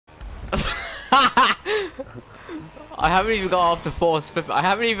I haven't even got off the force 50. I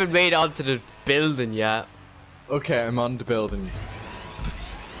haven't even made it onto the building yet. Okay, I'm on the building.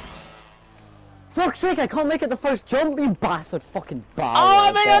 Fuck's sake, I can't make it the first jump, you bastard fucking bar. Oh,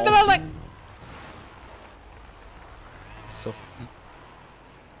 I made it on the building! So...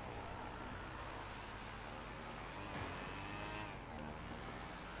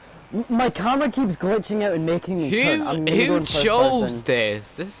 My camera keeps glitching out and making me turn. I'm gonna go Who in first chose person.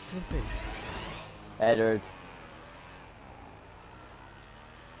 this? This is stupid. Edward.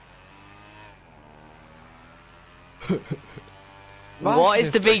 What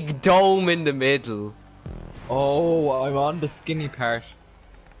is the big dome in the middle? Oh, I'm on the skinny part.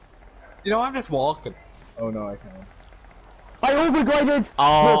 You know, I'm just walking. Oh no, I can't. I overglided!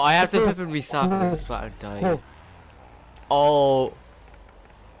 Oh, I have to flip and restart because I just about to die. Oh.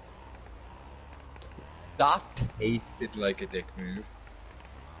 That tasted like a dick move.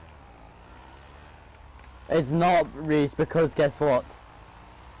 It's not Reese because guess what?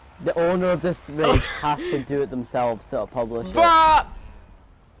 The owner of this race has to do it themselves to publish it. Bruh!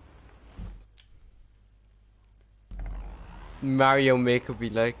 Mario Maker be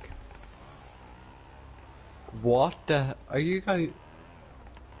like. What the? Are you guys?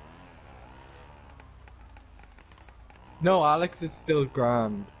 No, Alex is still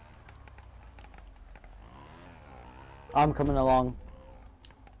grand. I'm coming along.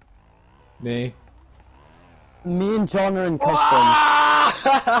 Me. Me and John are in custom.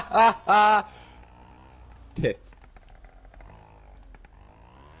 Tits.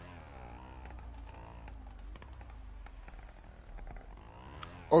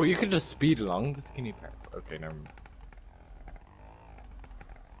 Oh, you can just speed along the skinny parts. Okay, never mind.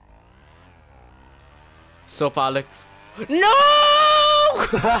 Sup, Alex? No!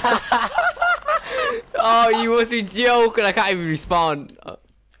 Oh, you must be joking. I can't even respawn.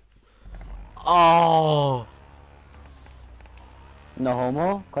 Oh. No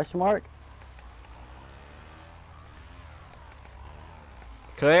homo? Question mark?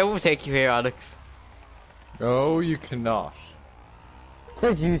 Can I overtake you here, Alex? No, you cannot.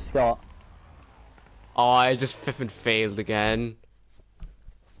 Says you, Scott. Oh, I just flipping failed again.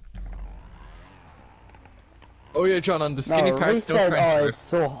 Oh yeah, John, on the skinny No, parts, Reese don't said, try and oh, drift. it's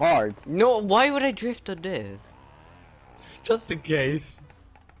so hard. No, why would I drift on this? Just in case.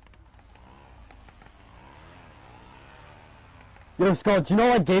 Yo, Scott, do you know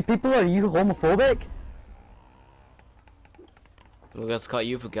like gay people? Are you homophobic? Oh, God, Scott,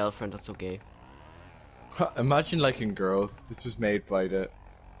 you have a girlfriend. That's okay. Imagine liking girls. This was made by the...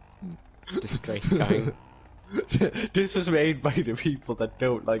 Disgrace gang. This was made by the people that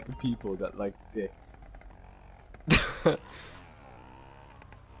don't like people that like dicks.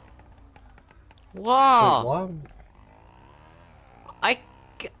 Wow. What?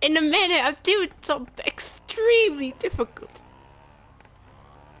 In a minute, I'm doing something extremely difficult.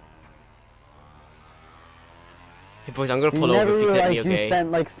 Hey boys, I'm gonna You pull over never if you hit me, realised you okay?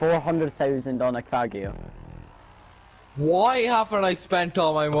 spent like 400,000 on a Fagio. Why haven't I spent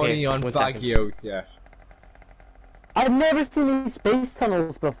all my money on 1 second. Fagios yet? I've never seen these space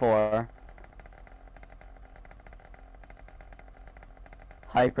tunnels before.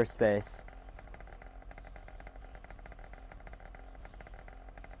 Hyperspace.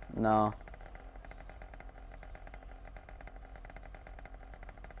 No.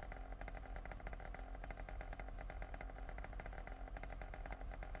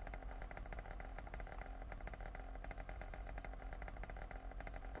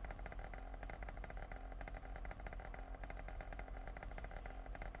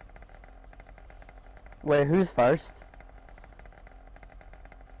 Wait, who's first?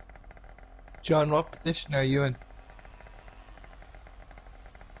 John, what position are you in?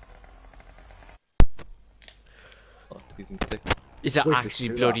 Oh, he's in sixth. Is that Wait, there's actually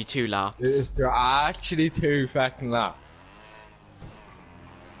two bloody laps. 2 laps? Is there actually 2 fucking laps?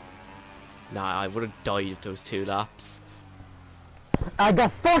 Nah, I would have died if there was 2 laps. I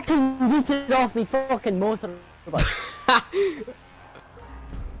got fucking yeeted off me fucking motorbike.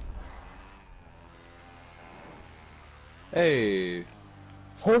 Hey.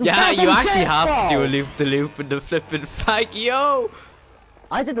 Holy Yeah, fucking you actually shit, have to do bro. a loop-the-loop and the flipping Fagio.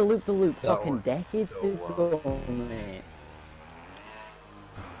 I did a loop-the-loop That fucking works decades so ago, mate.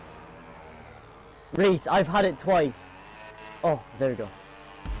 Reese, I've had it twice. Oh, there we go.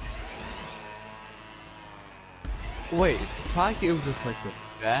 Wait, is the Fagio just like the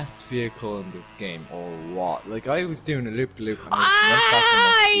best vehicle in this game, or what? Like, I was doing a loop-de-loop and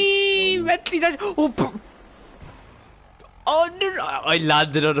I went back Mentally died. Oh no! I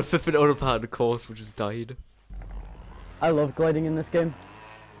landed on a flipping autopilot course, which just died. I love gliding in this game.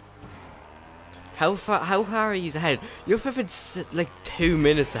 How far are you ahead? You're flipping like 2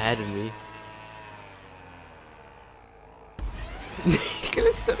 minutes ahead of me.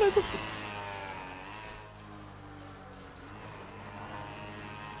 Nicholas, don't know the...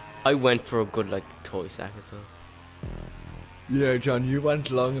 I went for a good like 20 seconds. So. Yeah, John, you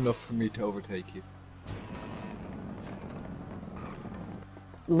went long enough for me to overtake you.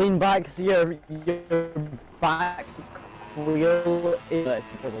 Lean back so your back wheel is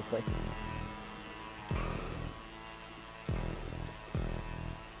effortlessly.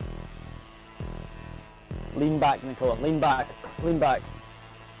 Lean back, Nicola. Lean back. Lean back.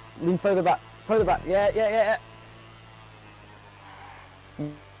 Lean further back. Further back. Yeah.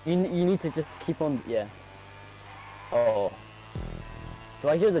 You need to just keep on. Yeah. Oh. Do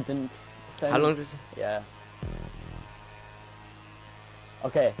I hear the didn't sound? How long does it? Yeah.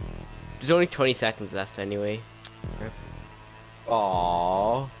 Okay. There's only 20 seconds left anyway.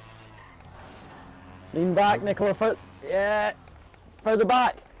 Aww. Lean back, Nicola. Yeah. Further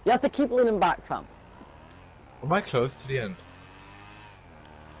back. You have to keep leaning back, fam. Am I close to the end?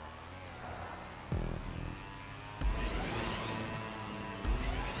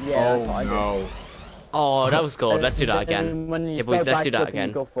 Yeah. Oh no. Oh, that was good. Let's do that again. When you Yeah, boys, start let's do that backflipping, again.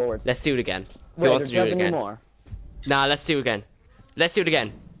 you go forwards. Let's do it again. Who Wait, wants to do do it any again? more? Nah, let's do it again. Let's do it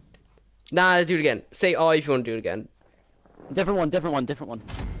again. Nah, let's do it again. Say oh if you want to do it again. Different one.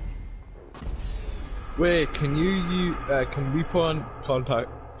 Wait, can can we put on contact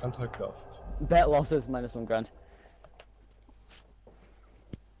off? Bet losses -1 grand.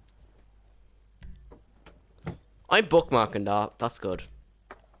 I'm bookmarking that. That's good.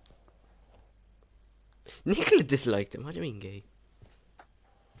 Nicola disliked him. What do you mean, gay?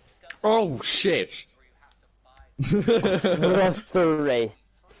 Oh shit! Roster race.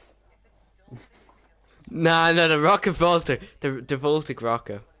 Nah, the Rocket Volta. The Voltic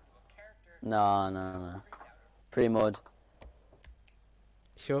Rocker. No. Pre-mod.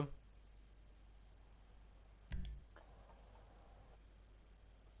 Sure.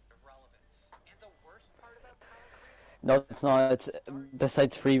 No, it's not. It's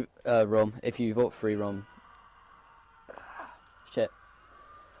besides free roam. If you vote free roam. Shit.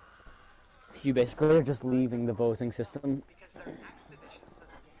 You basically are just leaving the voting system.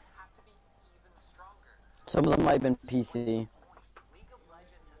 Some of them might have been PC. League of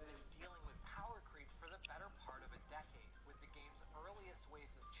Legends has been dealing with power creep for the better part of a decade, with the game's earliest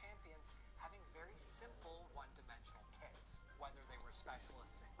waves of champions having very simple one-dimensional kits, whether they were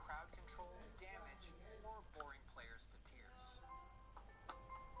specialists in crowd control, damage, or boring players to tears.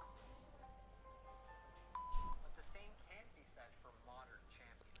 But the same can't be said for modern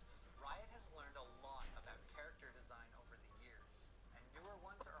champions. Riot has learned a lot about character design over the years, and newer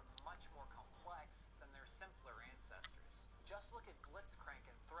ones are much more complex than their simpler ancestors. Just look at Blitzcrank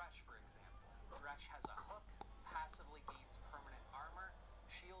and Thresh, for example. Thresh has a hook, passively gains permanent armor,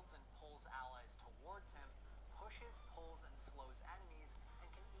 shields and pulls allies towards him, pushes, pulls, and slows enemies, and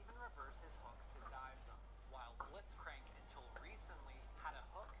can even reverse his hook to dive them. While Blitzcrank, until recently, had a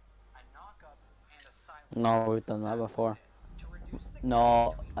hook, a knock-up, and a silence. No, we've done that before. To reduce the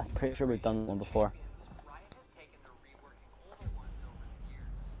No, I'm pretty sure we've done one before. Riot has taken to reworking older ones over the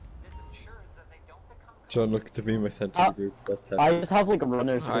years. This ensures that they don't become John, look to be my central group. That's it. I just have like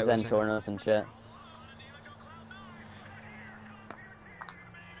runners for Alright, Zen one second. Tornos and shit.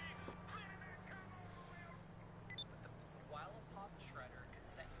 While a pop shredder could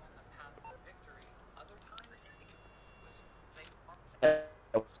set you on the path to victory, other times it can was fake parts more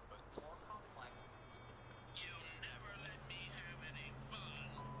complex.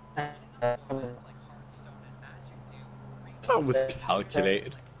 Like Hearthstone and Magic do. That was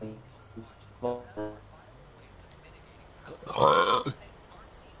calculated.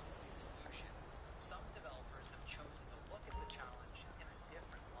 Some developers have chosen to look at the challenge in a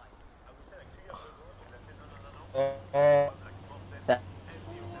different light.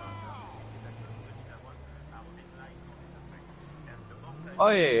 Oh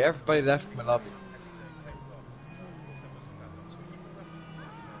yeah, everybody left my lobby.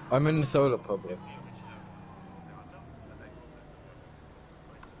 I'm in the soda pub. Yeah.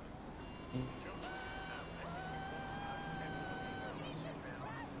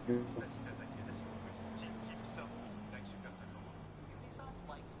 Ubisoft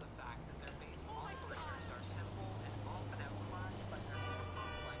likes the fact that their base operators are simple and often outclassed by their more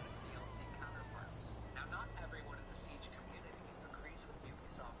complex DLC counterparts. Now, not everyone in the Siege community agrees with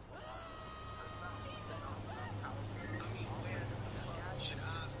Ubisoft's philosophy. For some, the non-stop power creep is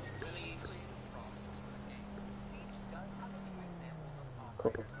really creating problems for the game. Siege does have a few examples of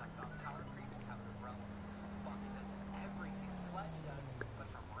operators that got power creep out of relevance, but it does everything Sledge does, but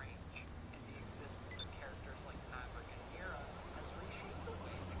from range. In the existing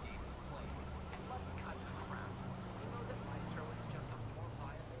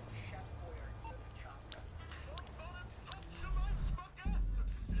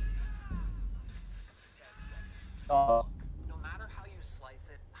Oh. No matter how you slice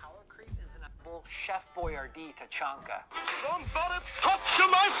it, power creep is an inevitable Chef Boyardee Tachanka. Somebody touch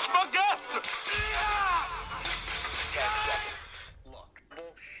my spaghetti! 10 seconds. Look,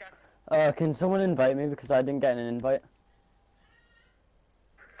 both Chef Can someone invite me because I didn't get an invite?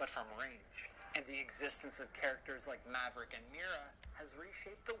 but from range. And the existence of characters like Maverick and Mira has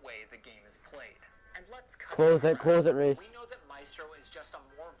reshaped the way the game is played. And let's cut Close to it, close it, Reese. We know that Maestro is just a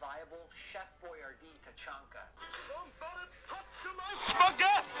more viable Chef Boyardee Tachanka. Somebody touch my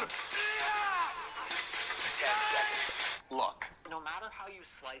spaghetti! 10 seconds. Look, no matter how you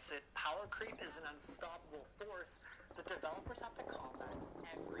slice it, power creep is an unstoppable force that developers have to combat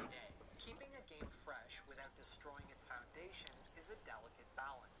every day. Keeping a game fresh without destroying its foundation is a delicate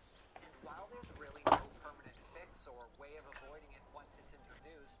balance. And while there's really no permanent fix or way of avoiding it once it's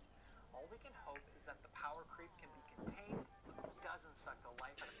introduced, all we can hope is that the power creep can be contained, doesn't suck the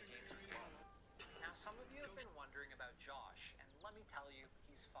life out of the games we love. Now, some of you have been wondering about Josh, and let me tell you,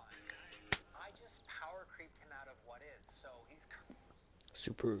 he's fine. I just power creeped him out of what is, so he's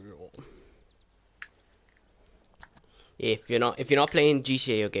Super. If you're not playing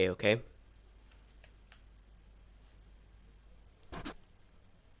GTA, you're gay, okay?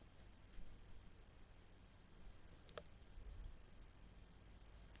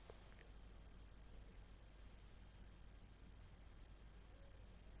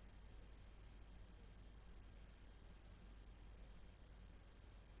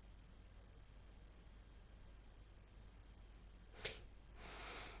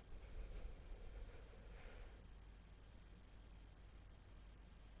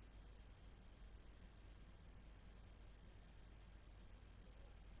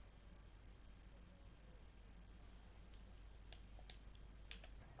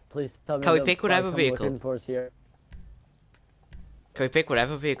 Please tell me Can we the pick whatever price I'm vehicle? looking for is here. Can we pick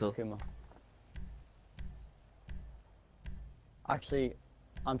whatever vehicle? Okay, ma. Actually,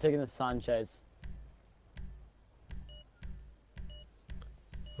 I'm taking the Sanchez.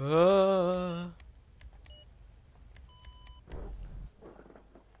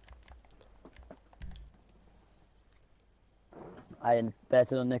 I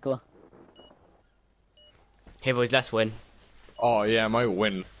betted on Nicola. Hey boys, let's win. Oh yeah, I might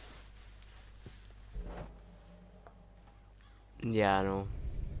win. Yeah, I know.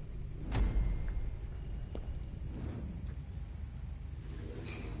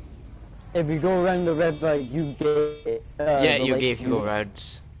 If you go around the red light, you get. Yeah, the you light gave you you- go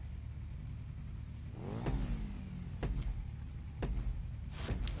rounds.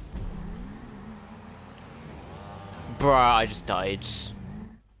 Bruh, I just died.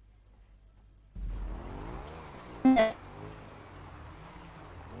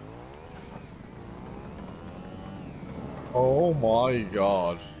 Oh my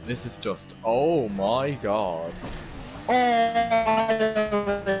god. This is just, oh my god.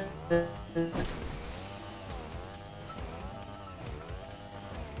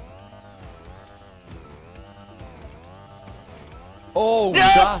 Oh, No!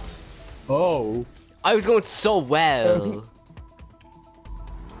 that's, oh. I was going so well.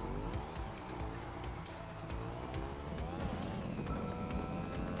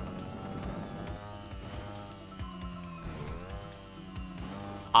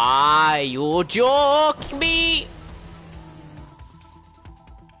 Ah, you joke me.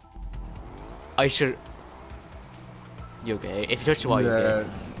 I should. You're gay. If you touch the wall, you're gay.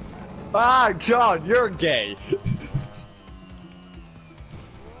 Ah, John, you're gay.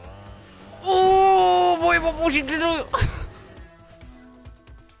 Oh boy, what was you do?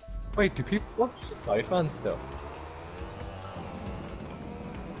 Wait, do people watch the Sideman stuff?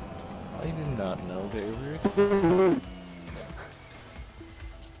 I did not know they were.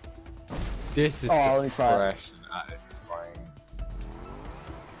 This is let me try it. depression at its finest.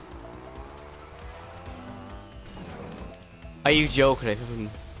 Are you joking? I fucking...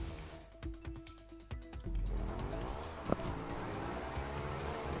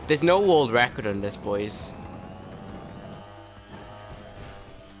 There's no world record on this, boys.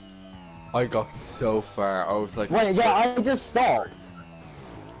 I got so far, I was like... Wait, yeah, I just stopped.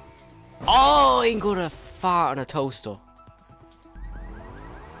 Oh, I'm gonna fart on a toaster.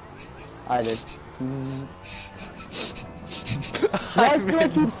 I did. Why do I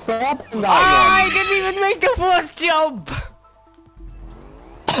keep stopping that I didn't even make the first jump!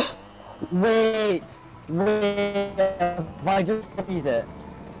 one? Wait, if I just freeze it.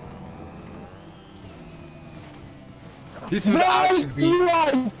 This would actually be...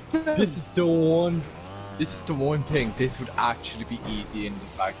 Right. This is the one thing, this would actually be easy in the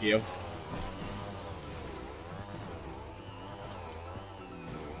vacuum.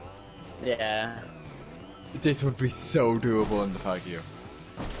 Yeah. This would be so doable in the Pagio.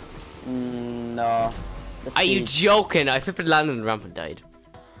 No. The Are you speed. joking? I flipped landed on the ramp and died.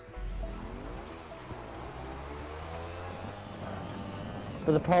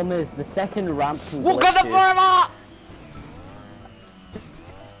 But the problem is, the second ramp can What glitch got the you. forever?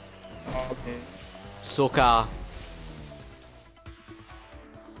 Okay. Soka.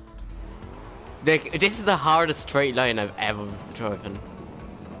 Like, this is the hardest straight line I've ever driven.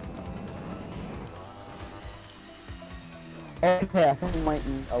 Okay, I think I might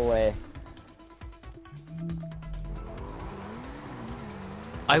be away.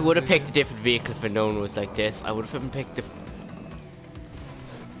 I would have picked a different vehicle if known was like this. I would have picked the.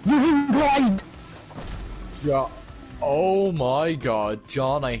 You can glide! Yeah. Oh my god,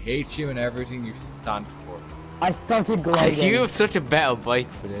 John, I hate you and everything you stand for. I started gliding. You have such a better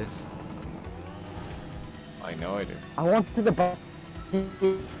bike for this. I know I do. I wanted the bike.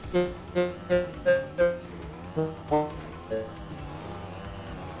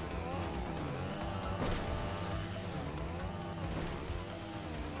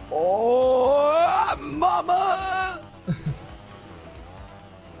 Oh, mama!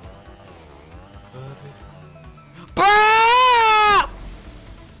 Bah!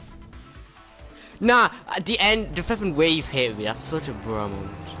 Nah, at the end, the flipping wave hit me. That's such a bra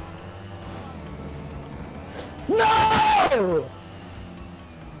moment. No!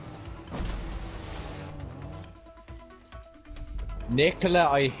 Nicola,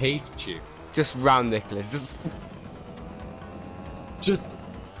 I hate you. Just round Nicholas. Just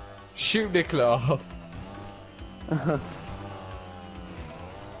shoot Nicola off.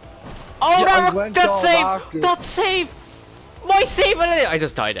 Oh, Yeah, I no, went that's off safe! after. That's safe! My save! I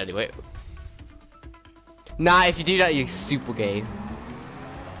just died anyway. Nah, if you do that, you're super gay.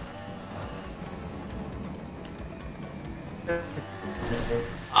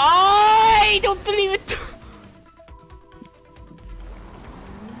 I don't believe it!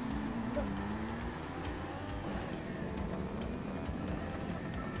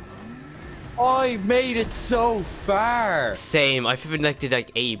 I made it so far. Same, I feel like did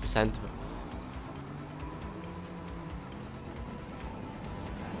like 80% of it.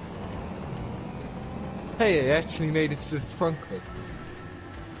 Hey, I actually made it to this front cuts.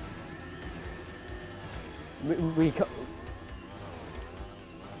 We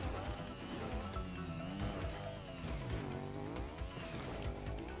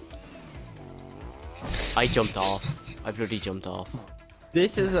I jumped off. I bloody jumped off.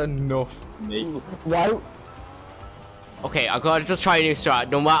 This is enough, mate. Why? Okay, I gotta just try a new strat.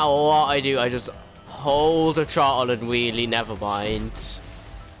 No matter what I do, I just hold the throttle and wheelie, never mind.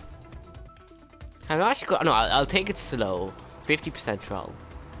 Can I actually go? No, I'll take it slow. 50% throttle.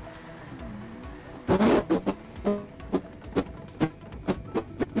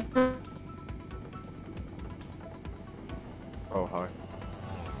 Oh, hi.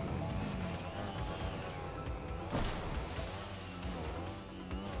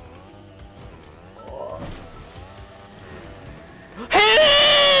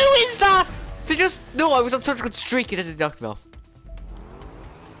 Who is that? They just no, I was on such a good streak and it knocked me off.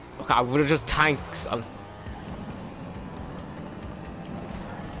 Okay, I would have just tanks.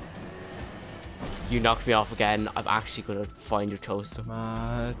 You knocked me off again. I'm actually gonna find your toaster.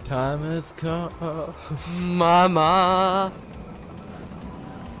 My time has come. Mama.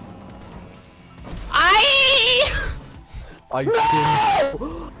 I didn't.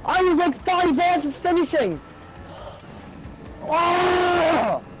 No! I was like 5 hours of finishing!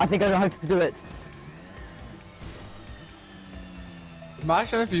 Oh! I think I know how to do it.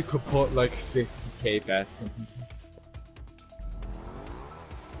 Imagine if you could put like 50k bets in.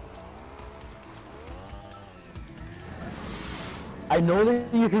 I know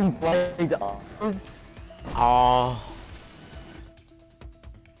that you can glide up. Oh.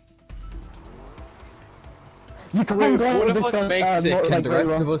 You can Wait, if glide one of this us on, makes it, can motorbike the very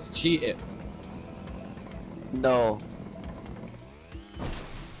rest of well. us cheat it? No.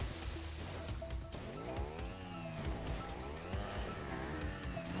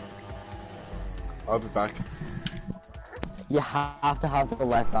 I'll be back. You have to have the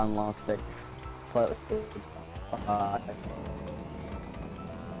left analog stick. So,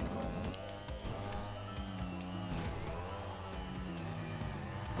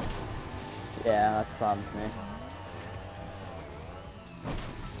 yeah, that's fine with me.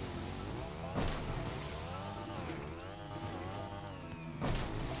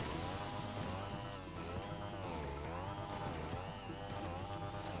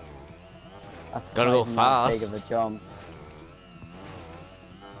 That's Gotta not go even that big of a fast. jump.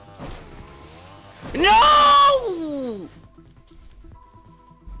 No!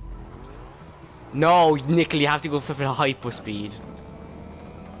 No, Nickel, you have to go flipping hyper speed.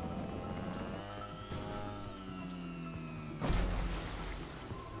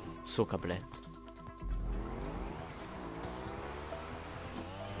 Sucker blät.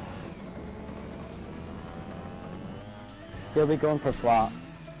 He'll be going for flat.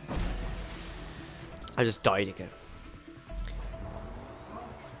 I just died again.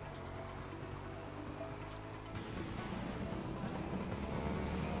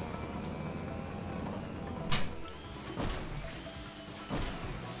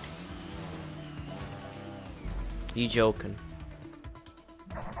 You joking?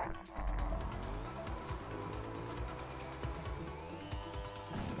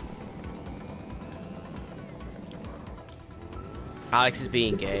 Alex is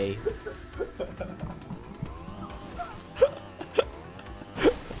being gay.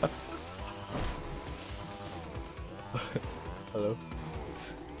 Hello?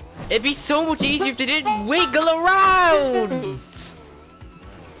 It'd be so much easier if they didn't wiggle around!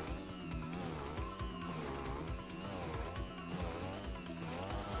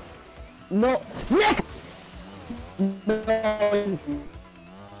 No, Nick! No.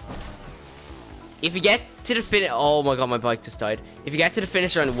 If you get to the finish, oh my god, my bike just died. If you get to the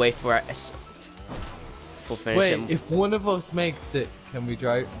finish line, wait for it. Full finish. Wait, it. if one of us makes it, can we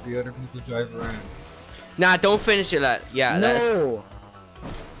drive? The other people drive around? Nah, don't finish it. Yeah, No.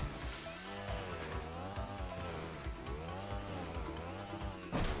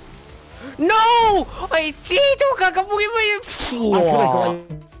 No! I did. I could've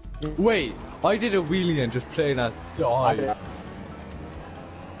gone. Wait, I did a wheelie and just plain as died.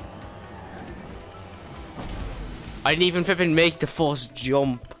 I didn't even flipping make the first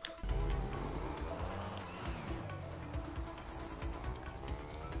jump.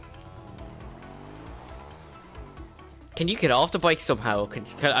 Can you get off the bike somehow? Can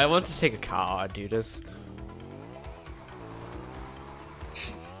I want to take a car and do this.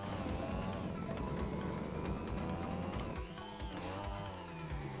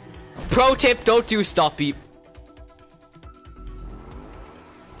 Pro tip, don't do stop beep.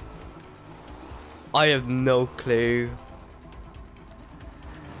 I have no clue.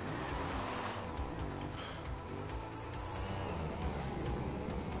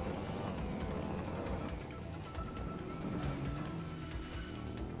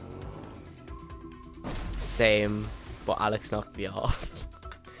 Same, but Alex knocked me off.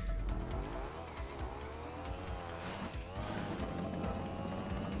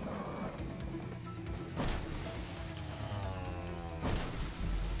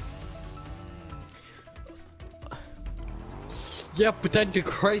 Yeah, but then the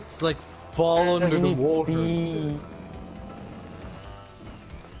crates like fall under the Need water. speed.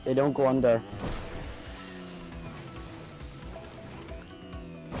 They don't go under.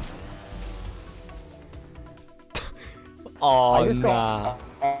 Oh I just nah.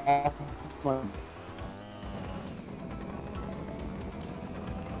 got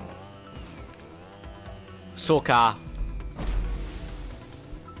Soka.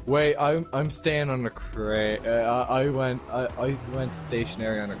 Wait, I'm staying on the crate. I went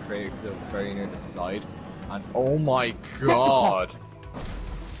stationary on a crate because it was very near the side, and oh my god!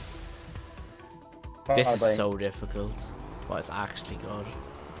 This is Probably. so difficult, but it's actually good.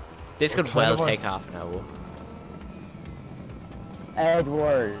 This could What well kind of take a- half an hour.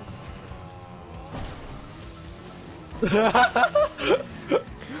 Edward.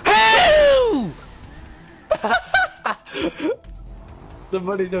 Help!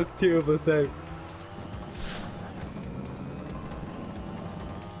 Somebody took two of us out.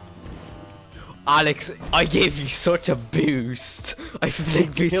 Alex, I gave you such a boost. I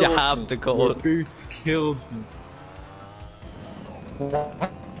think we should Killed have me. the Your goal. boost killed me.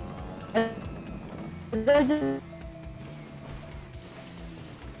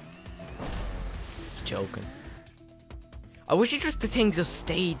 Joking. I wish it just the things just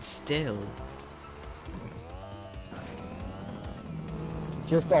stayed still.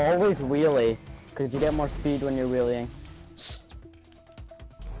 Just always wheelie, because you get more speed when you're wheeling.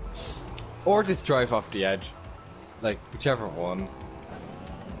 Or just drive off the edge. Like, whichever one.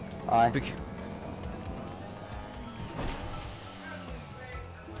 Aye. Bec-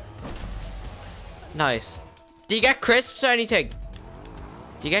 Nice. Do you get crisps or anything?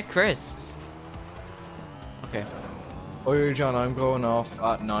 Do you get crisps? Okay. Oh yeah, John, I'm going off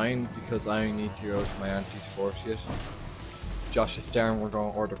at 9 because I need to go to my auntie's 40th. Josh is there and we're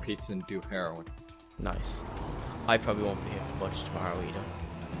going to order pizza and do heroin. Nice. I probably won't be here for much tomorrow either.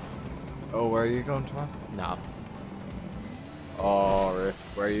 Oh, where are you going tomorrow? Nah. Oh, right.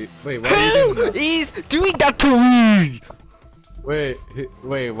 Where are you? Wait, why are you doing Who that? is doing that to me? Wait,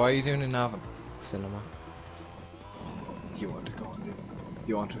 wait, why are you doing in Navan? cinema. Do you want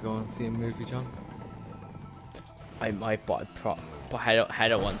to go and see a movie, John? I might, but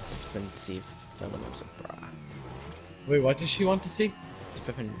Heather wants to see film and I was like, bruh. Wait, what does she want to see? The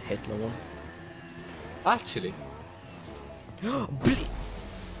flipping Hitler one. Actually, Ble-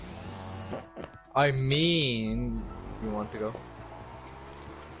 I mean, you want to go?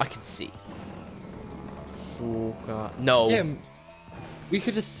 I can see. No. Yeah, we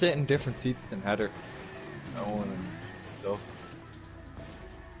could just sit in different seats than Heather. No one and stuff.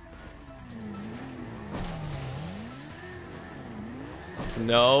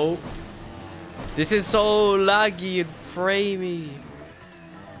 No. This is so laggy and framey.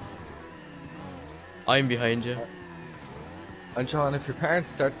 I'm behind you. And John, if your parents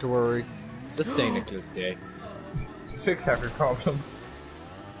start to worry, just say Nicholas Day. Fix every problem.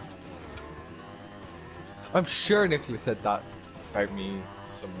 I'm sure Nicholas said that about me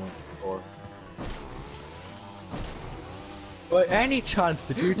to someone before. By any chance,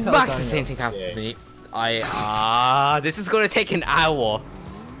 did you tell Max, the Daniel same thing happened today? to me. This is gonna take an hour.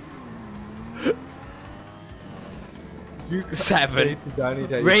 Did you 7. say to Danny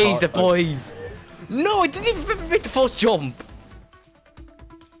that you Raise the thought boys. No, I didn't even make the first jump.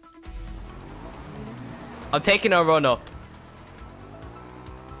 I'm taking a run up.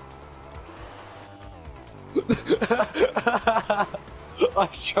 I'm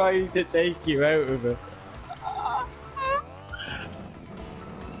trying to take you out of it.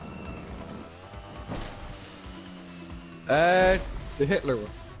 The Hitler one.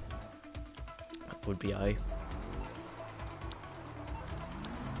 Would be I.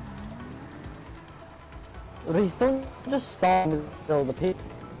 Reese, don't just stop in the middle of the pit.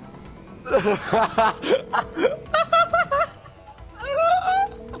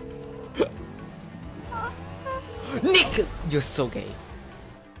 Nick, you're so gay.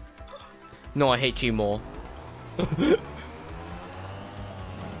 No, I hate you more.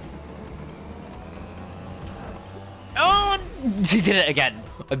 Oh, he did it again.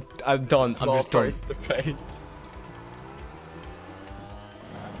 I'm done. I'm just done. To pay.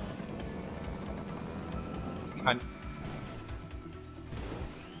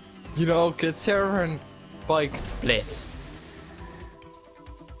 You know, considering bikes. Blitz.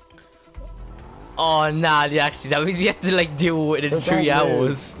 Oh nah, actually, that means we have to like do it in They 3 don't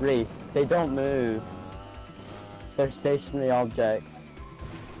hours. move, Reese, they don't move. They're stationary objects.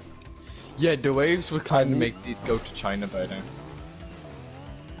 Yeah, the waves would kind of make these go to China by now.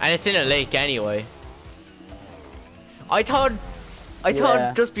 And it's in a lake anyway. I thought Yeah.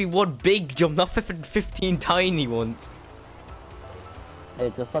 it'd just be one big jump, not 15 tiny ones.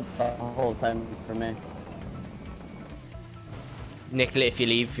 It just took the whole time for me. Nicola, if you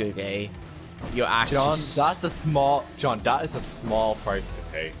leave, you're gay. You're actually... John, that is a small price to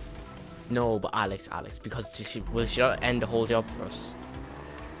pay. No, but Alex, because will she not end the whole job for us?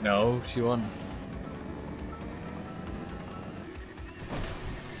 No, she won.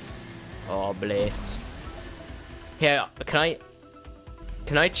 Oh, Blitz. Here, can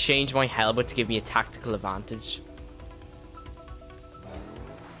I change my helmet to give me a tactical advantage?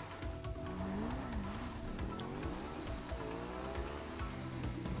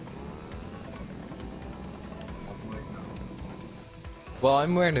 Well,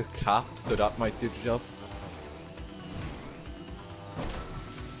 I'm wearing a cap, so that might do the job.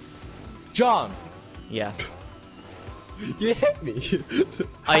 John! Yes. You hit me!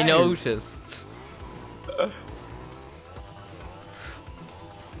 I How? noticed.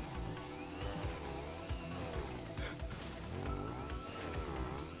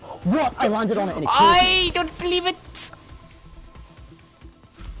 What? I landed on it and it killed me. I don't believe it!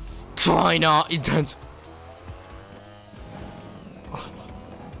 Try not, intense.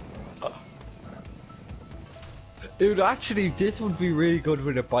 Dude, actually, this would be really good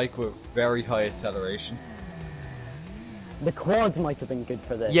with a bike with very high acceleration. The quad might have been good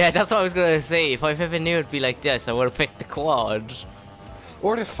for this. Yeah, that's what I was gonna say. If I ever knew it'd be like this, I would have picked the quad.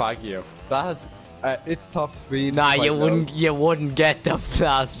 Or the Fagio. That has its top speed. Nah, quite you low. wouldn't get the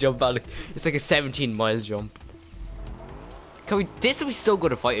last jump out. It's like a 17-mile jump. This would be so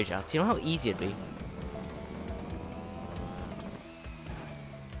good at fighter jets. You know how easy it'd be.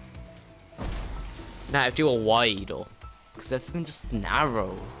 Nah, I'd do a wide though, because that's been just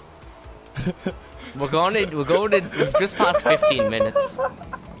narrow. we're going to, we've just passed 15 minutes.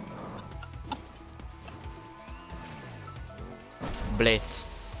 Blitz.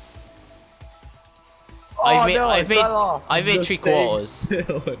 I've made 3 quarters.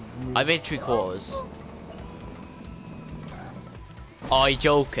 I made 3 quarters. Are you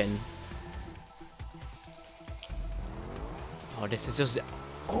joking? Oh, this is just...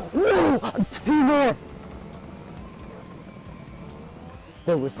 Whoa! 2 more!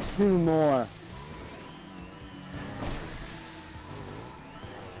 There was 2 more.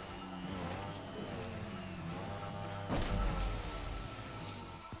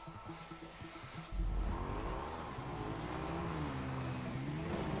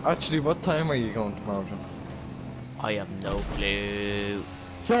 Actually, what time are you going tomorrow, John? I have no clue.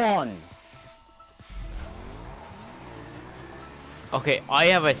 John! Okay, I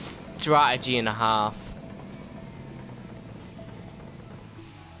have a strategy and a half.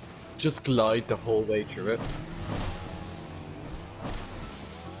 Just glide the whole way through it.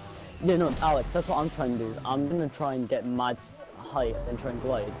 Yeah, no, Alex, that's what I'm trying to do. I'm gonna try and get mad height and try and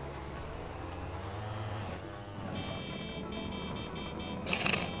glide.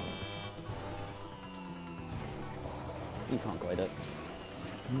 You can't glide it.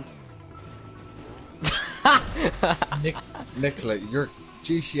 Nicola, your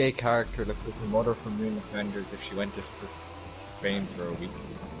GTA character looked like your mother from Real Offenders if she went to Spain for a week.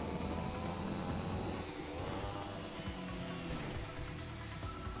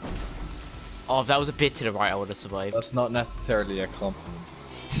 Oh, if that was a bit to the right, I would have survived. That's not necessarily a compliment.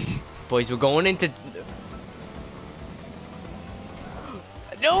 Boys, we're going into...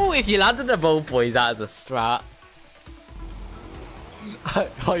 No, if you landed the boat, boys, that is a strat.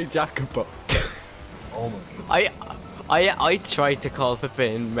 Hijack a boat. Oh my god. I tried to call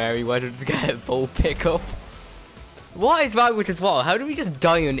flipping Merryweather to get a boat pickup. What is wrong with this water? How do we just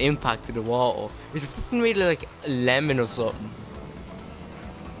die on impact to the water? Is it flipping really like a lemon or something?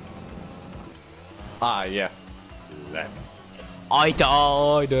 Ah, yes. Lemon. I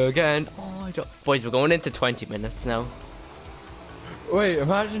died again. Boys, we're going into 20 minutes now. Wait,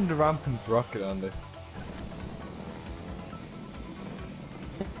 imagine the rampant rocket on this.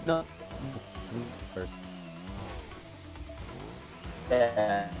 No. First.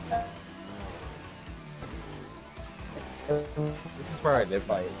 Yeah. This is where I live,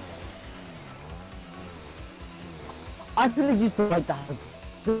 like. I could have used to like that.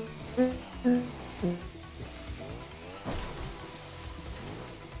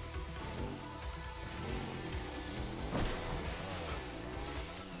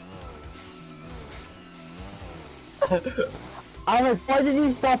 Alex, why did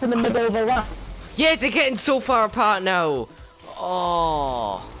you stop in the middle of a lap? Yeah, they're getting so far apart now.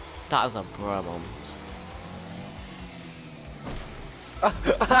 Oh, that is a bro moment.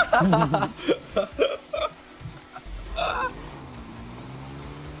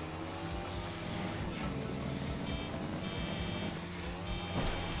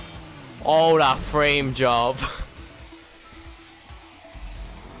 Oh, that frame job.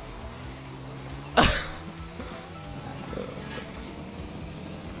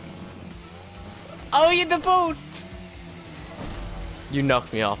 Oh, you in the boat! You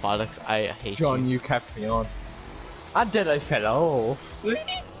knocked me off, Alex. I hate John, you. you kept me on. And then I fell off.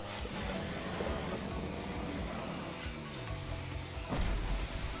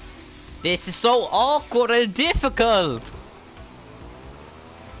 This is so awkward and difficult.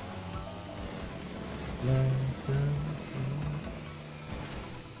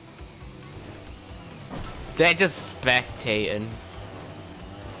 They're just spectating.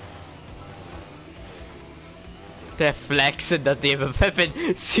 They're flexing that they have a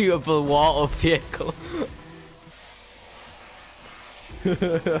flippin' suitable water vehicle.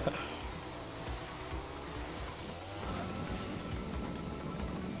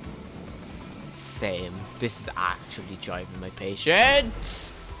 Same. This is actually driving my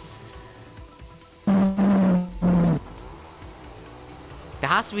patience. There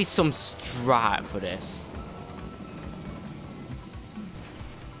has to be some strat for this.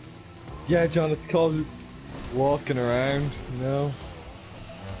 Yeah, John, it's called walking around, you know?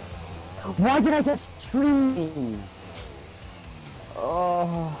 Why did I get streaming?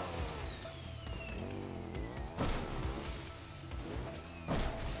 Oh.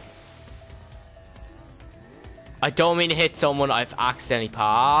 I don't mean to hit someone, I've accidentally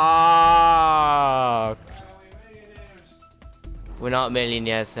parked. We're not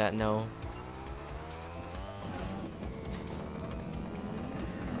millionaires yet, no.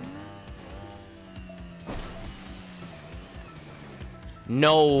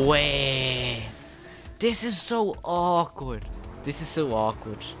 No way! This is so awkward. This is so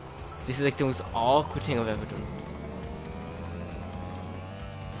awkward. This is like the most awkward thing I've ever done.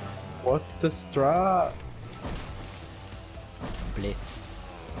 What's the strat? Blitz.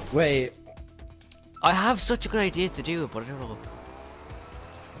 Wait. I have such a good idea to do it, but I don't know.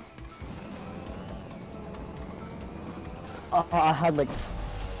 I had like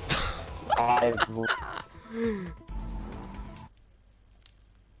 5.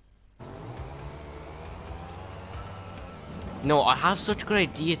 No, I have such a good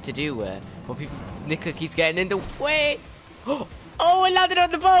idea to do it, but people, Nicola keeps getting in the way. Oh, I landed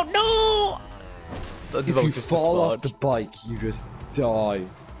on the boat. No. The If boat you just fall off the despawned. bike, you just die.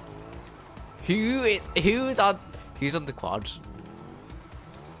 Who's on the quad?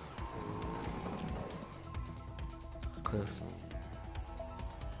 Close.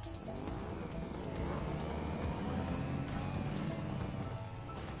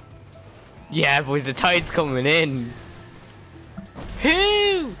 Yeah, boys, the tide's coming in.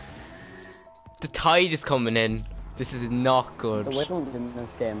 Who? The tide is coming in. This is not good. The wind in this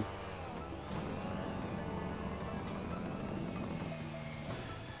game.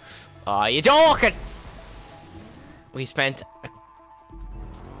 Ah, you joking? We spent.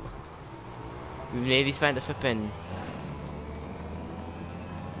 We nearly spent a flipping.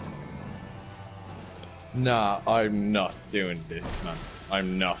 Nah, I'm not doing this, man.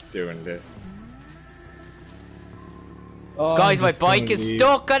 I'm not doing this. Oh, Guys, I'm my just gonna bike is leave.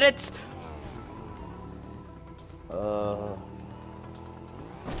 stuck and it's.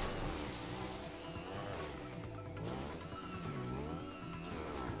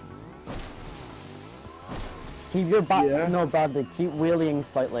 Keep your back. Yeah. No, Bradley. Keep wheeling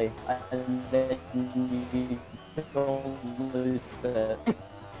slightly, and then you don't lose it.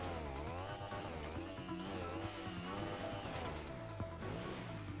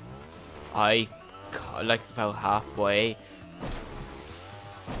 I got like about halfway.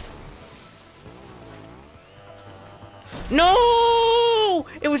 No!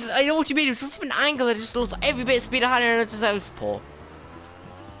 It was. I know what you mean. It was from an angle. I just lost every bit of speed I had, and I was poor.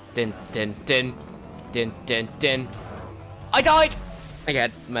 Din din din din din din. I died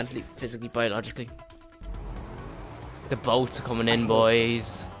again, mentally, physically, biologically. The boats are coming in,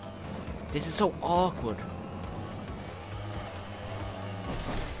 boys. This is so awkward.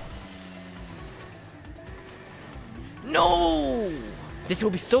 No! This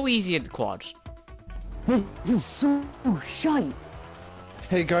will be so easy in the quad. This is so shite.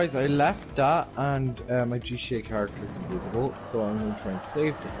 Hey guys, I left that and my GTA character is invisible, so I'm gonna try and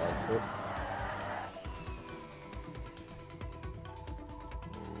save this outfit.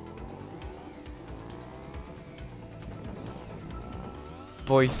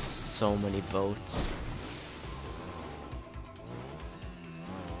 Boys, so many boats.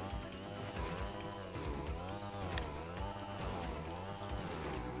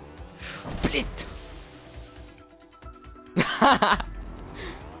 Split!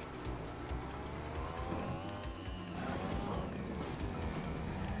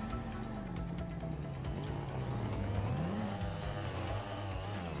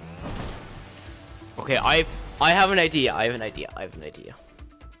 Okay, I have an idea. I have an idea.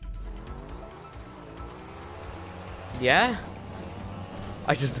 Yeah?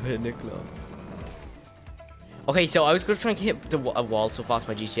 I just hit Nicola. Okay, so I was gonna try and hit a wall so fast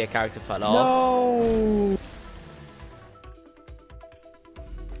my GTA character fell off. No!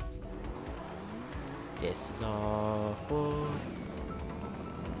 This is awful.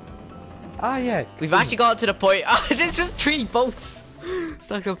 Ah yeah. We've actually got to the point. There's just 3 boats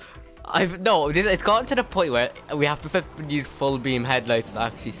stuck up. It's gotten to the point where we have to use full beam headlights to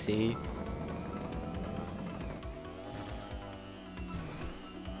actually see.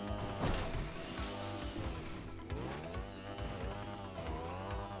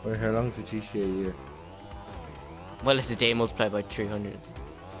 Wait, how long's the GTA year? Well, it's a day multiplied by 300.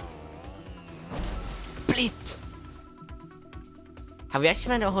 Split! Have we actually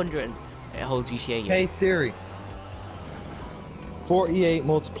spent 100 a whole GTA year? Hey Siri. 48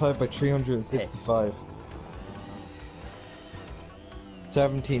 multiplied by 365.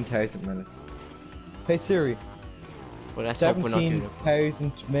 17,000 minutes. Hey Siri. Well, let's hope we're not doing it.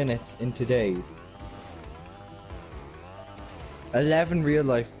 17,000 minutes in today's. 11 real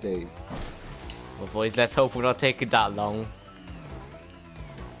life days. Well, boys, let's hope we're not taking that long.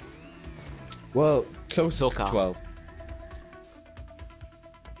 Well, close to Suck off. 12.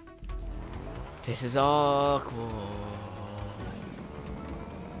 This is awkward.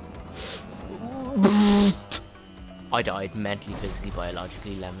 I died mentally, physically,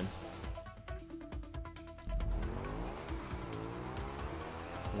 biologically, Lemon.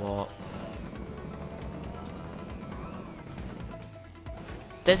 What?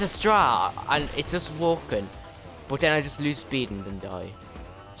 There's a strat and it's just walking, but then I just lose speed and then die.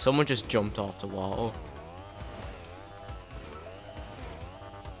 Someone just jumped off the wall.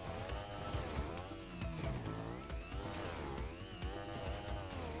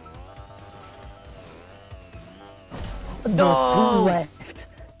 There was 2 left.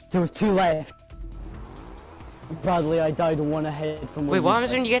 There was 2 left. Bradley, I died 1 ahead from. Wait, what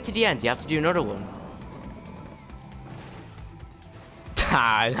happens when you get to the end? You have to do another one.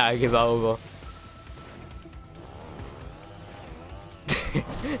 Nah, give over.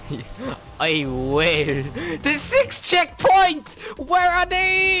 I will. There's 6 checkpoints! Where are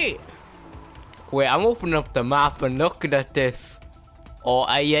they? Wait, I'm opening up the map and looking at this. Oh,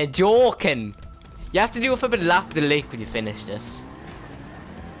 are you joking? You have to do a flipping lap of the lake when you finish this.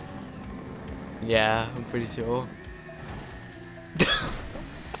 Yeah, I'm pretty sure.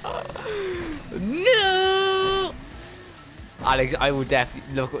 No! Alex, I would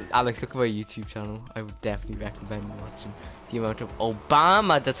definitely look at my YouTube channel. I would definitely recommend watching the amount of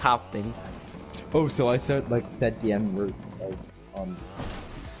Obama that's happening. Oh, so I said the N word on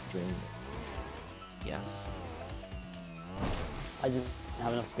stream. Yes. I just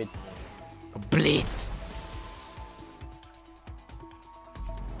have enough speed. Bleat.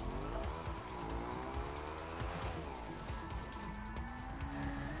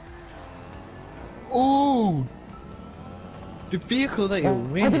 Ooh! The vehicle that you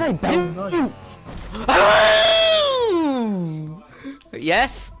win How did I is so bounce? nice.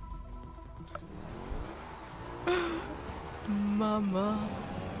 Yes. Mama.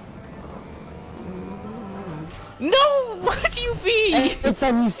 No! What do you mean? It's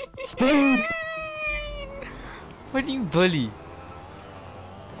on you screamed. What do you bully?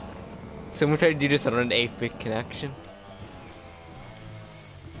 Someone tried to do this on an 8-bit connection.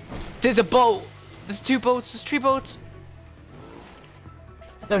 There's a boat! There's 2 boats, there's 3 boats!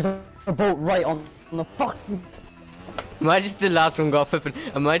 There's a boat right on the fucking. Imagine the last one got flipping.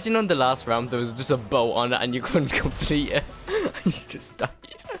 Imagine on the last round there was just a boat on it and you couldn't complete it. You just died.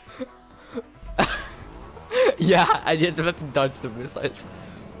 Yeah, and you had to flipping dodge the missiles.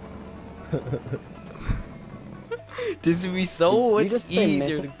 This would be so You much just say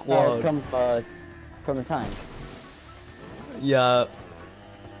easier to missiles quad. from the tank. Yeah.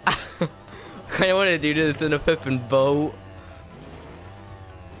 I kinda wanna do this in a flipping boat.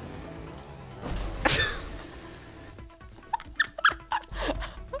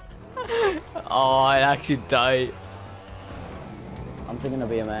 Oh, I actually died. I'm thinking of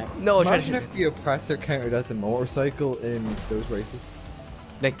BMX. No, try Imagine to if the oppressor counted as a motorcycle in those races.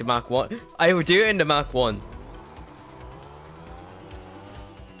 like the Mach 1. I would do it in the Mach 1.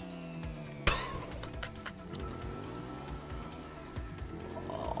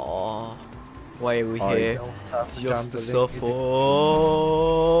 Oh, why are we here? Just to suffer.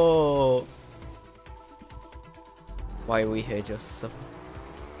 Why are we here just to suffer?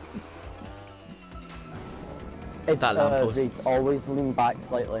 It's, That lamppost. It's always lean back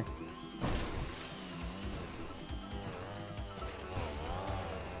slightly.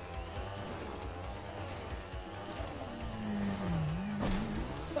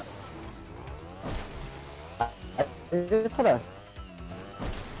 Just sort of.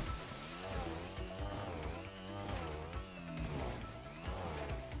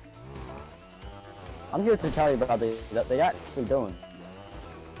 I'm here to tell you, buddy, that they actually don't.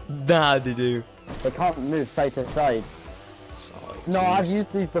 Nah, they do. They can't move side to side. Sorry, No, I've jeez.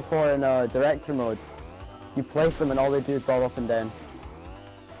 used these before in director mode. You place them and all they do is bob up and down.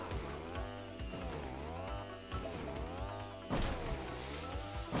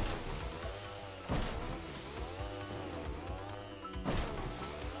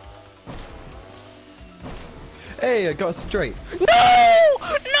 Hey, I got straight. No!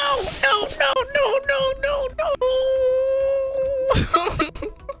 No! No! No! No! No! No!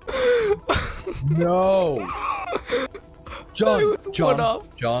 No! John, was one off.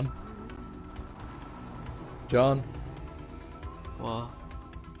 John. What?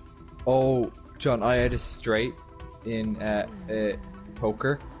 Oh, John, I had a straight in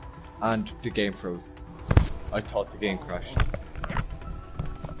poker, and the game froze. I thought the game crashed.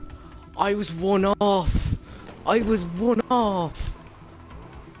 I was one off. I was one off.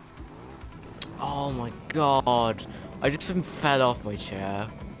 Oh my god. I just fell off my chair.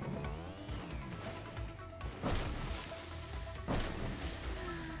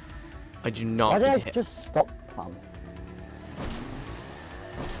 I do not Why did need I to hit. just stop plan?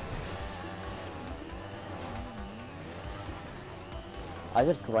 I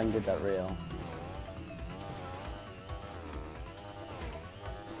just grinded that rail.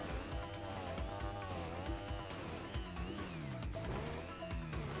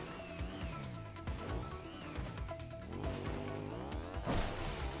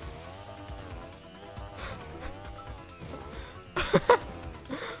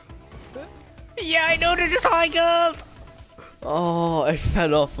 Yeah, I know they're just high. Oh, I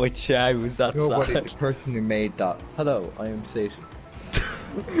fell off my chair. I was that Nobody, the sad. person who made that. Hello, I am Satan.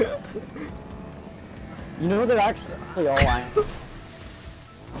 You know they're actually all angry.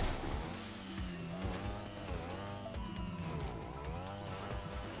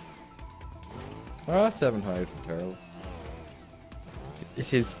 7 high isn't terrible.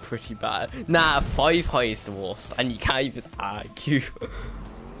 It is pretty bad. Nah, 5 high is the worst, and you can't even argue.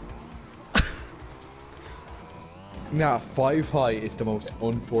 Nah, 5 high is the most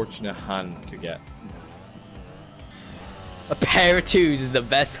unfortunate hand to get. A pair of 2s is the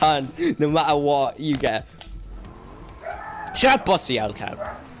best hand, no matter what you get. Shut up, Buster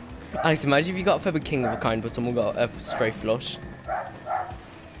Yellcat. Alex, imagine if you got a flipping king of a kind, but someone got a straight flush.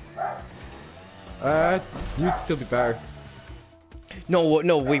 You'd still be better. No,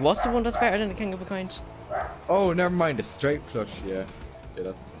 no, wait, what's the one that's better than the king of a kind? Oh, never mind, a straight flush, yeah.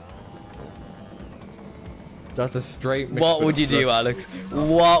 Yeah, that's a straight mix. What with would a you do, flush. Alex?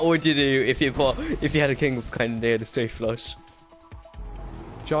 What would you do if you had a king of a kind and they had a straight flush?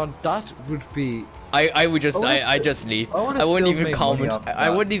 John, that would be... I would just, I I would've just leave. I would've I wouldn't still even made money comment. off I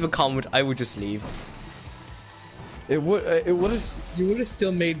that. wouldn't even comment. I would just leave. It would have, you would have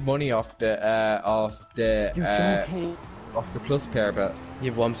still made money off the, You're joking. off the plus pair, but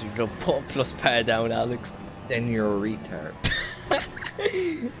You want me to put a plus pair down, Alex? then you're a retard.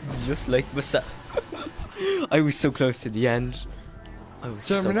 Just like myself. I was so close to the end. I was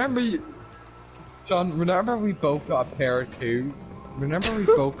John, so remember we both got a pair of 2? Remember we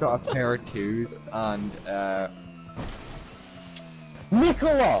both got a pair of 2s and,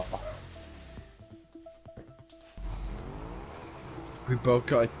 Nicola! we both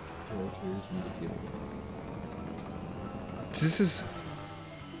got a pair of 2s and the deal. This is.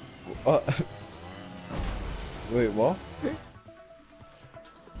 Wait, what?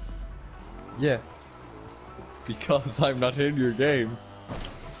 Yeah. Because I'm not in your game.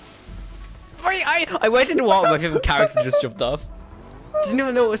 I went into water. My favorite character just jumped off. Did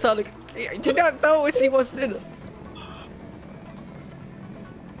not notice, Alex. I did not notice he wasn't in it.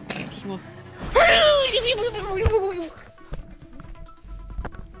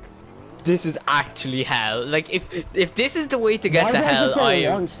 This is actually hell. Like if this is the way to get Why the did hell, just I say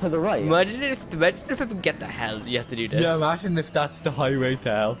am. launch to the right? Imagine if I can get the hell, you have to do this. Yeah, imagine if that's the highway to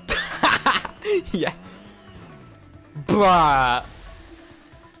hell. Yeah. Bruh.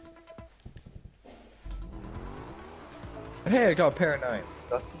 Hey, I got a pair of 9s.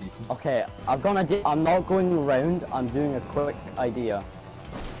 That's decent. Okay, I've got an idea. I'm not going around, I'm doing a quick idea.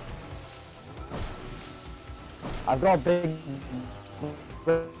 I've got a big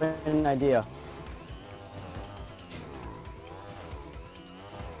idea.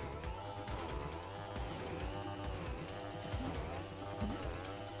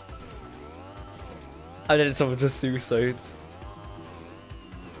 And then someone just suicides.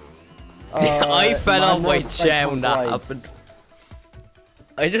 Uh, I fell off my motorbike chair when that went wide. happened.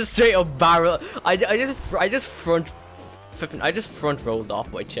 I just straight up barrel. I just front rolled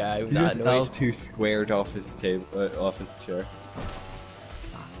off my chair. I was He that just annoyed. L2 squared off his table, off his chair.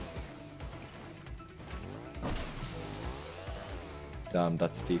 Damn,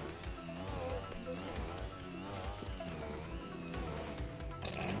 that's deep.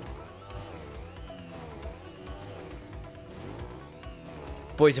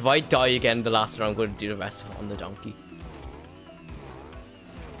 Boys, if I die again the last round, I'm going to do the rest of it on the donkey.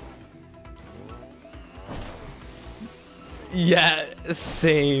 Yeah,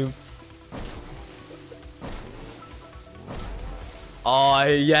 same. Oh,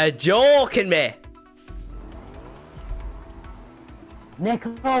 you're joking me.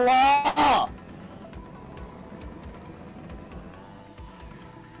 Nicola!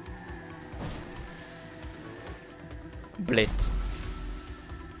 Blitz.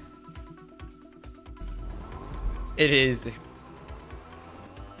 It is.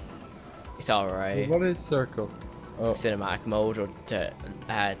 It's alright. What is circle? Oh, Cinematic mode or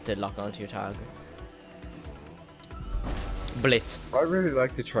to lock onto your target. Blitz. I really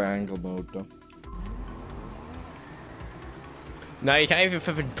like the triangle mode though. No, you can't even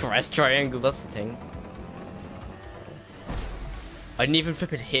flipping press triangle, that's the thing. I didn't even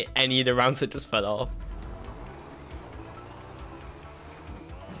flipping hit any of the rounds that just fell off.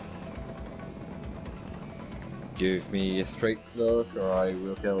 Give me a straight flush or I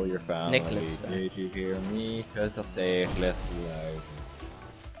will kill your family. Nicholas. Did you hear me? Cause I say it less loud.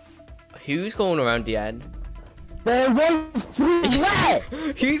 Who's going around the end? There was 3 left!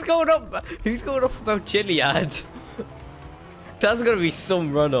 Who's going up? Who's going up about Chiliad? That's gonna be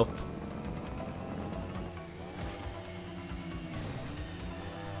some run up.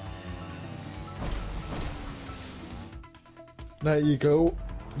 Now you go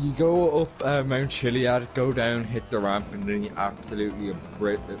up Mount Chiliad, go down, hit the ramp, and then you absolutely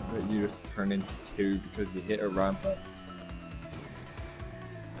you just turn into 2 because you hit a ramp.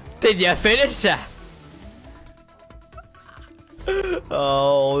 Did you finish it?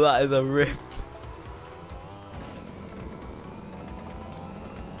 Oh, that is a rip.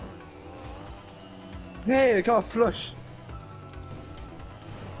 Hey, I got a flush.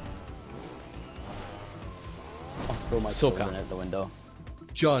 I'll throw my So children calm. out the window.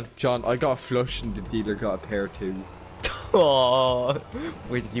 John, I got a flush and the dealer got a pair of twos. Oh,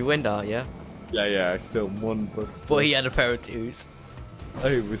 wait, did you win that? Yeah. Yeah, I still won, but still, But he had a pair of twos.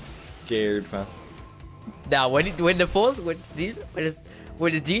 I was scared, man. Now, when the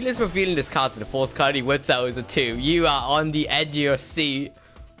dealer's revealing this card, so the first card he whips out is a 2. You are on the edge of your seat.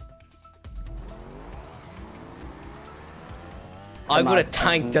 I'm gonna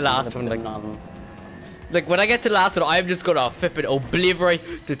tank the last one. Like when I get to the last one, I'm just gonna flip it, obliterate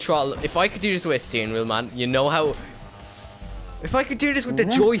the throttle. If I could do this with a steering wheel, man, you know how. If I could do this with the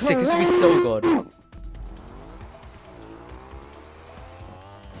joystick, this would be so good.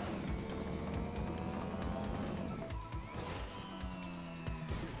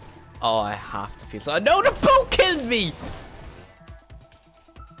 Oh, I have to feel so. No, the boat killed me!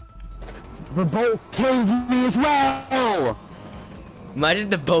 The boat killed me as well! Imagine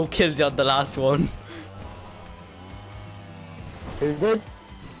the boat killed you on the last one. Who did?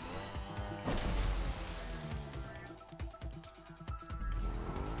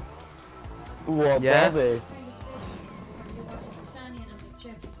 What, Yeah. Bobby?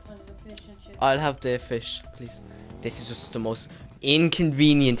 I'll have the fish, please. This is just the most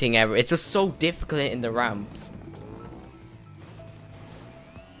inconvenient thing ever. It's just so difficult in the ramps.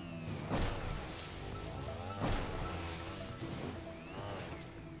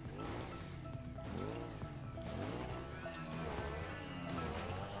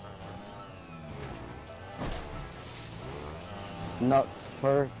 Nuts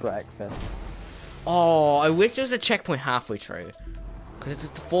for breakfast. Oh, I wish there was a checkpoint halfway through. Because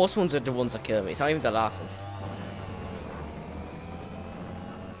the first ones are the ones that kill me. It's not even the last ones.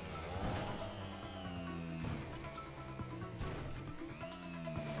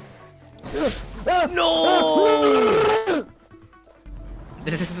 No!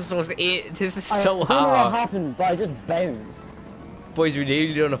 This is supposed to. This is I so don't know what hard. happened, but I just bounced. Boys, we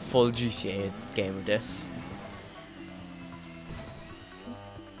nearly done a full GTA game of this.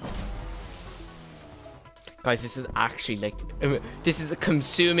 Guys, this is actually like, this is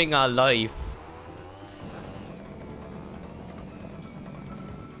consuming our life.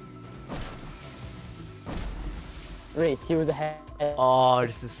 Wait, he was ahead. Oh,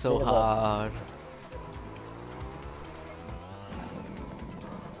 this is so Look at this. hard.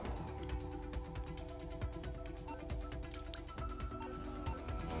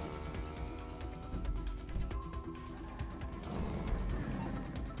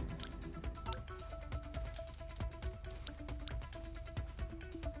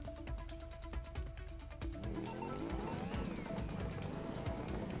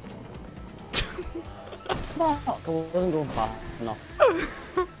 Fuck, I wasn't going fast enough.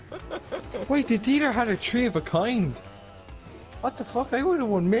 Wait, the dealer had a 3 of a kind. What the fuck? I would have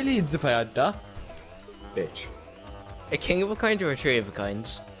won millions if I had that. Bitch. A king of a kind or a tree of a kind?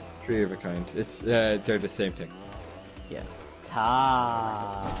 3 of a kind. It's they're the same thing. Yeah.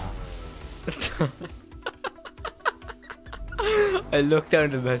 Ta. I looked down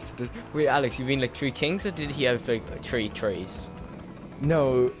the messages. Wait, Alex, you mean like 3 kings or did he have like 3 trees?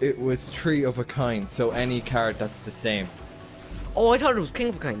 No, it was 3 of a kind. So any card that's the same. Oh, I thought it was king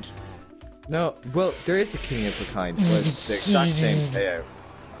of a kind. No, well, there is a king of a kind, but it's the exact same payout.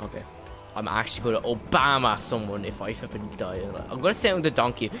 Okay. I'm actually gonna Obama someone if I flipping die. I'm gonna sit on the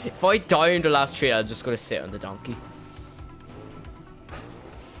donkey. If I die in the last tree, I'm just gonna sit on the donkey.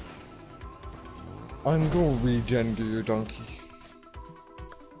 I'm gonna regen your donkey.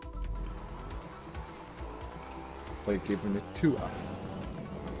 By giving it 2 up.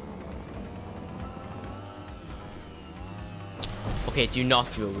 Okay, do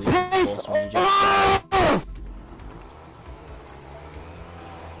not do a weird force when you just die.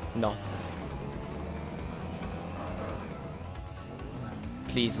 No.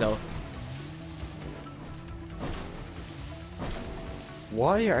 Please no.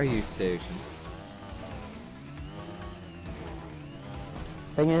 Why are you saving?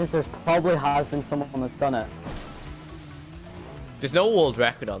 Thing is, there's probably has been someone that's done it. There's no world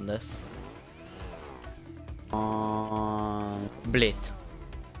record on this. Blit.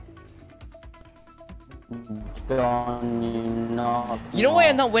 John, you not. You know why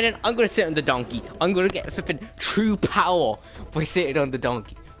I'm not winning? I'm gonna sit on the donkey. I'm gonna get flipping true power by sitting on the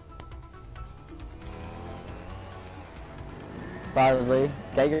donkey. Bradley,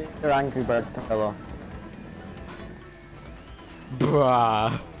 get your Angry Birds pillow.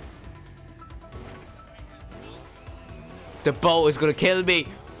 Bruh. The boat is gonna kill me.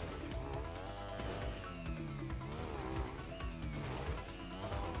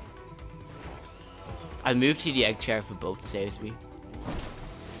 I'll move to the egg chair if a boat saves me.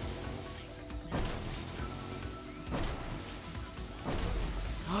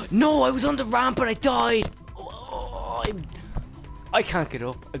 No, I was on the ramp and I died. Oh, I can't get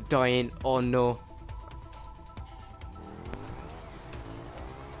up. I'm dying. Oh no.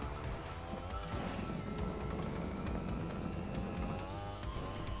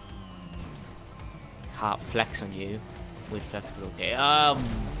 Flex on you. With flex, but okay. I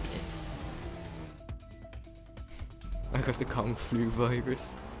got the Kung Flu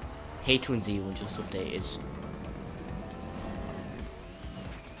virus. H1Z1 just updated.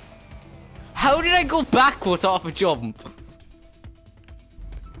 How did I go backwards off a jump?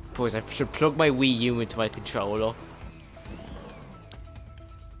 Boys, I should plug my Wii U into my controller.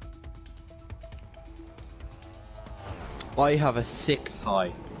 I have a 6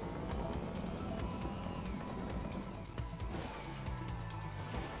 high.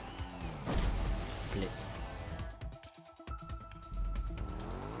 Split.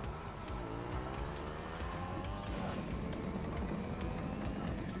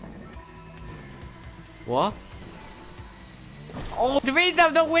 What? Oh, the reason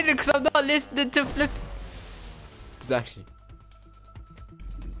I'm not winning because I'm not listening to Flip. It's actually.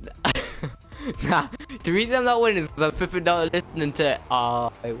 Nah, the reason I'm not winning is because I'm flipping out listening to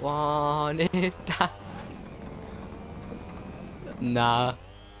I want it. Nah.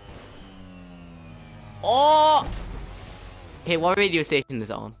 Oh! Okay, what radio station is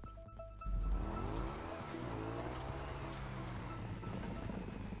it on?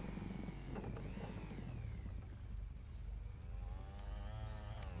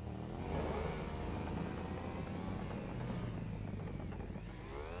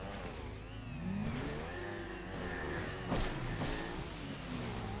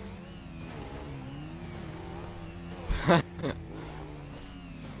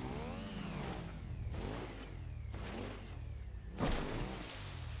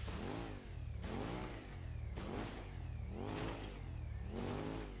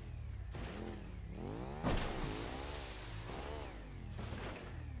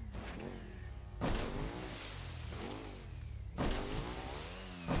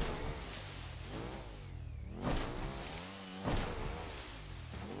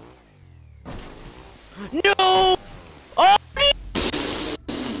 No! Oh!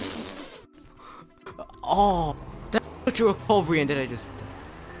 Oh! That's such a recovery, and then I just.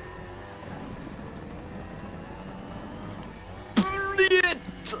 Brilliant!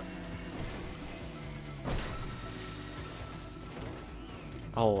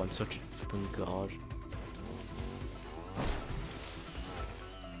 Oh, I'm such a flipping god.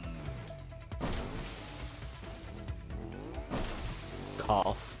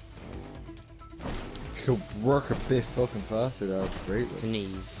 Cough. Could work a bit fucking faster, that would be great. To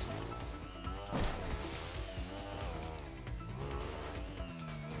knees.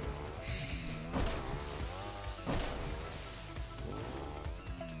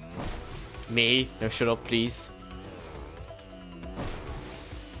 Me? No, shut up, please.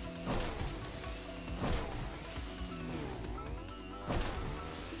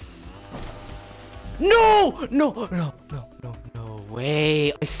 No! No! No! No! No! No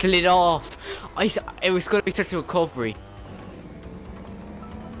way! I slid off. It was gonna be such a recovery.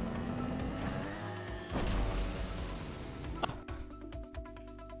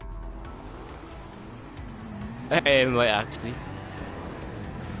 Might actually.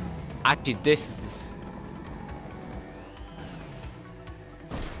 Actually, this is this.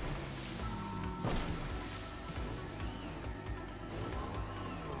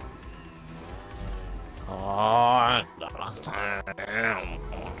 Oh.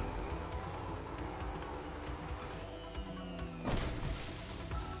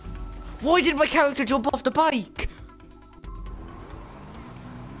 Why did my character jump off the bike?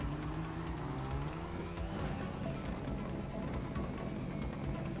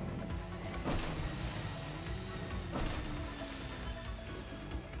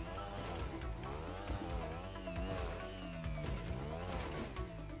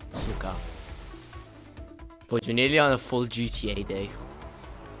 Suka. Boys, we're nearly on a full GTA day.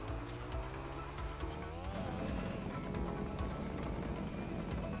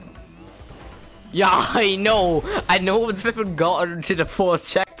 Yeah, I know one's flipping gotten to the first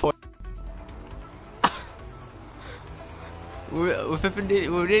checkpoint.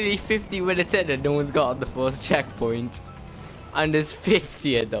 we're nearly 50 minutes in and no one's got on the first checkpoint. And there's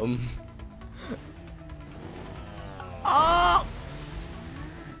 50 of them. Oh!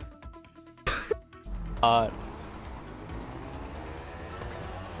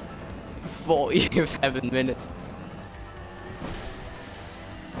 47 minutes.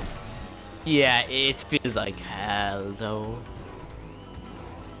 Yeah, it feels like hell though.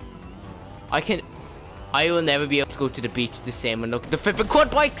 I will never be able to go to the beach the same and look at the flipping quad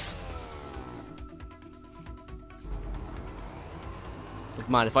bikes! Look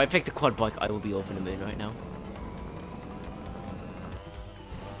man, if I pick the quad bike, I will be over the moon right now.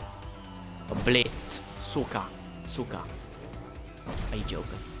 A blitz. Suka. Are you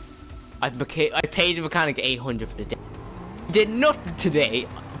joking? I paid the mechanic 800 for the day. He did nothing today,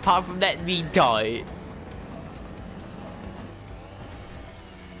 apart from letting me die.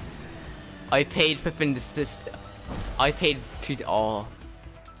 I paid flipping I paid oh.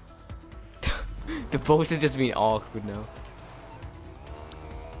 The boat has just been awkward now.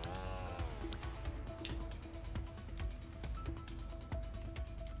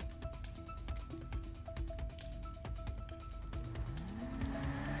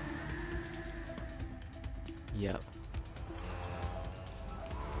 Yep.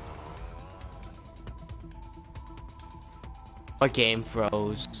 My game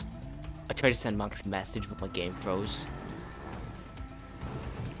froze. I tried to send Max a message, but my game froze.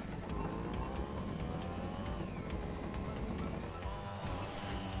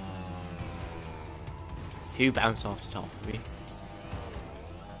 Who bounced off the top of me?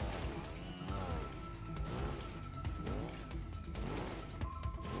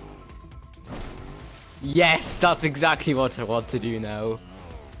 Yes, that's exactly what I want to do now.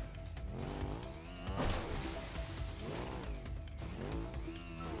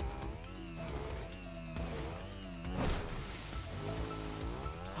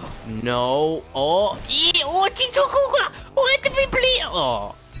 No. Oh, yeah. Oh, Chizukuga. Oh, let me play.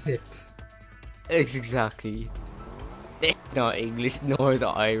 Oh, it's exactly. It's not English, nor is it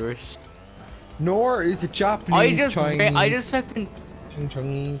Irish. Nor is it Japanese, Chinese. I just fucking.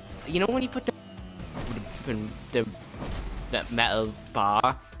 Chinese. You know when you put the metal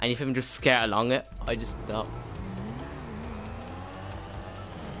bar and you fucking just skirt along it, I just stop.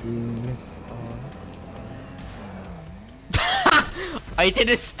 I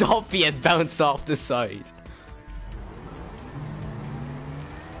didn't stop me and bounced off the side.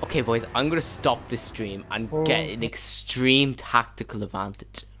 Okay boys, I'm gonna stop this stream and get an extreme tactical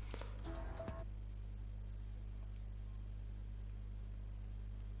advantage.